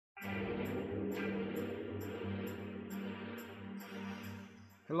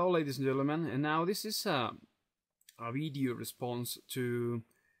Hello ladies and gentlemen, and now this is a video response to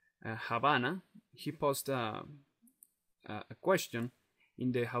Havana. He posted a question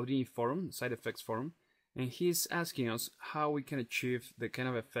in the Houdini forum, side effects forum, and he's asking us how we can achieve the kind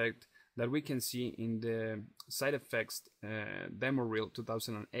of effect that we can see in the side effects demo reel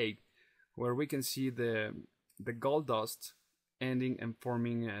 2008, where we can see the gold dust ending and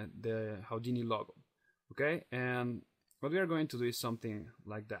forming the Houdini logo. Okay, and what we are going to do is something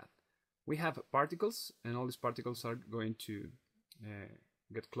like that. We have particles, and all these particles are going to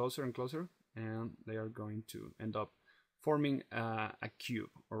get closer and closer, and they are going to end up forming a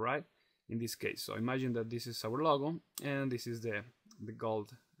cube, all right, in this case. So imagine that this is our logo, and this is the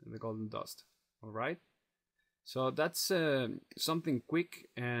golden dust, all right? So that's something quick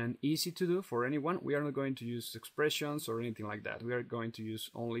and easy to do for anyone. We are not going to use expressions or anything like that. We are going to use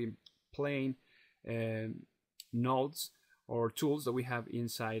only plain nodes or tools that we have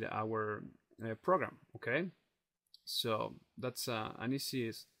inside our program. Okay, so that's the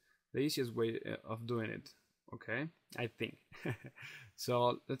easiest way of doing it. Okay, I think.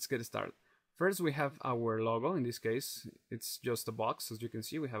 So let's get started. First, we have our logo. In this case, it's just a box. As you can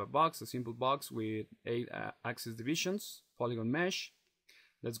see, we have a box, a simple box with 8 axis divisions, polygon mesh.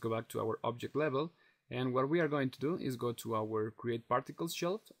 Let's go back to our object level, and what we are going to do is go to our create particles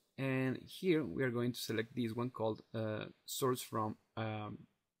shelf, and here we are going to select this one called source from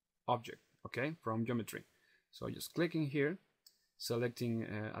object, okay, from geometry. So just clicking here, selecting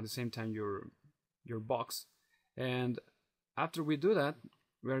at the same time your box, and after we do that,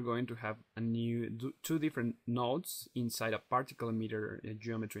 we are going to have a new two different nodes inside a particle emitter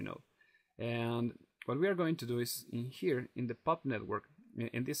geometry node. And what we are going to do is in here in the pop network,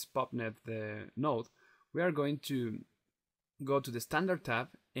 in this popnet node, we are going to go to the standard tab,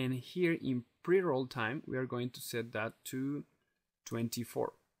 and here in pre-roll time we are going to set that to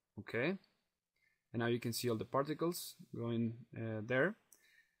 24. Okay, and now you can see all the particles going there.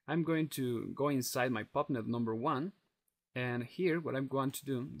 I'm going to go inside my popnet number 1, and here what I'm going to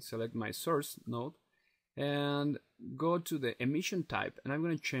do is select my source node and go to the emission type, and I'm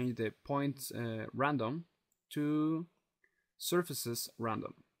going to change the points random to surfaces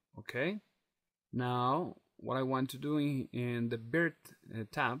random. Okay, now what I want to do in the bird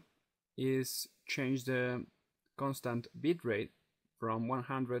tab is change the constant bitrate from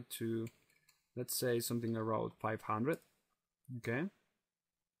 100 to, let's say, something around 500. Okay,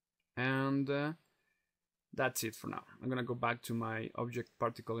 and that's it for now. I'm gonna go back to my object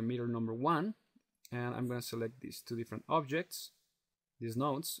particle emitter number 1, and I'm gonna select these two different objects, these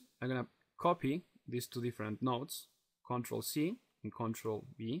nodes. I'm gonna copy these two different nodes, Control C and Control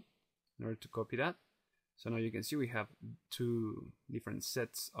V, in order to copy that. So now you can see we have two different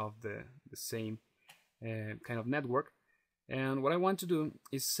sets of the same kind of network. And what I want to do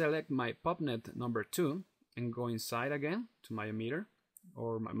is select my popnet number 2 and go inside again to my emitter,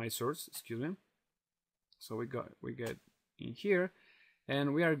 or my source, excuse me. So we get in here,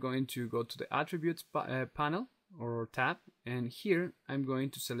 and we are going to go to the attributes panel or tab, and here I'm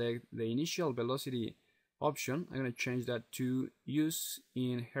going to select the initial velocity option. I'm going to change that to use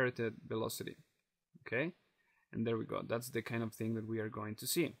inherited velocity. Okay, and there we go. That's the kind of thing that we are going to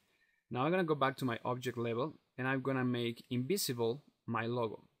see. Now I'm going to go back to my object level, and I'm going to make invisible my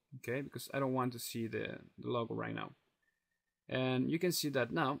logo, okay, because I don't want to see the logo right now. And you can see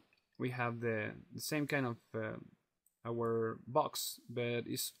that now we have the same kind of our box, but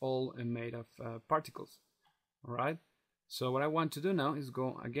it's all made of particles. All right, so what I want to do now is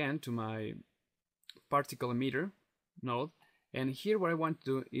go again to my particle emitter node, and here what I want to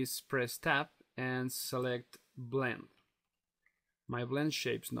do is press tab and select blend, my blend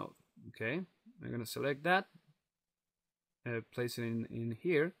shapes node. Okay, I'm going to select that, place it in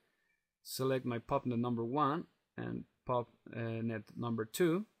here, select my popnet number 1 and popnet number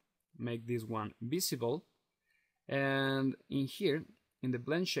 2, make this one visible, and in here in the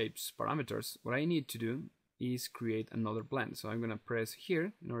blend shapes parameters, what I need to do is create another blend. So I'm going to press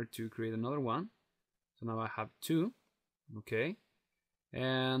here in order to create another one. So now I have 2. Okay,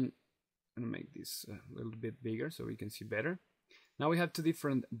 and I'm going to make this a little bit bigger so we can see better. Now we have two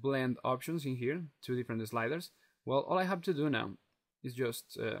different blend options in here, two different sliders. Well, all I have to do now is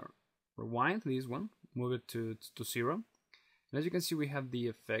just rewind this one, move it to 0. And as you can see, we have the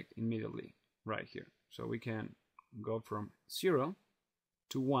effect immediately right here. So we can go from 0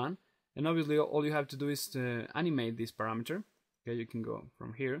 to 1. And obviously, all you have to do is to animate this parameter. Okay, you can go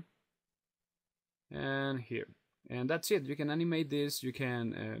from here and here. And that's it. You can animate this. You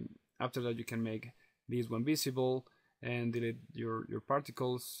can, after that, you can make this one visible and delete your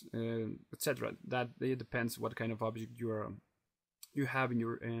particles, etc. That it depends what kind of object you are you have in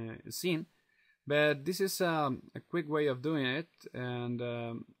your scene. But this is a quick way of doing it, and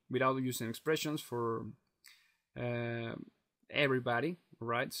without using expressions for everybody.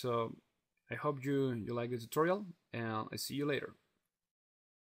 Right? So I hope you like the tutorial, and I see you later.